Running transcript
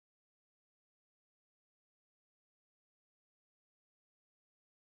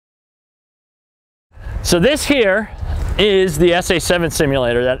So this here is the SA-7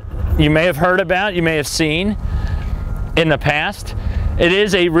 simulator that you may have heard about, you may have seen in the past. It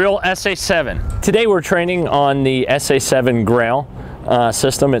is a real SA-7. Today we're training on the SA-7 Grail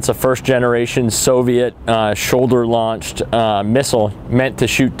system. It's a first generation Soviet shoulder launched missile meant to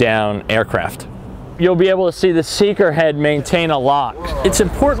shoot down aircraft. You'll be able to see the seeker head maintain a lock. It's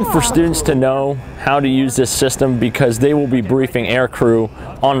important for students to know how to use this system because they will be briefing aircrew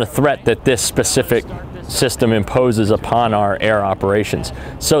on the threat that this specific system imposes upon our air operations.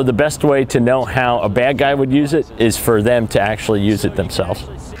 So the best way to know how a bad guy would use it is for them to actually use it themselves.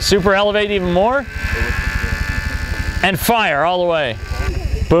 Super elevate even more. And fire all the way.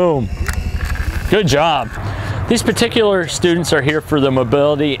 Boom. Good job. These particular students are here for the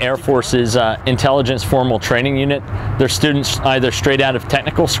Mobility Air Force's Intelligence Formal Training Unit. They're students either straight out of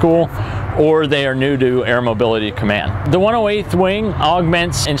technical school or they are new to Air Mobility Command. The 108th Wing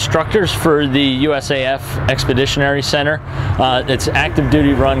augments instructors for the USAF Expeditionary Center. It's active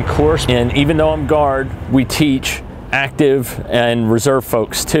duty run course, and even though I'm guard, we teach active and reserve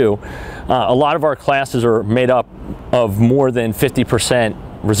folks too. A lot of our classes are made up of more than 50%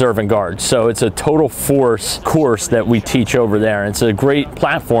 reserve and guard. So it's a total force course that we teach over there. It's a great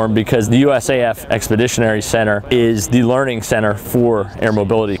platform because the USAF Expeditionary Center is the learning center for Air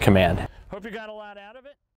Mobility Command. Hope you got a lot out of it.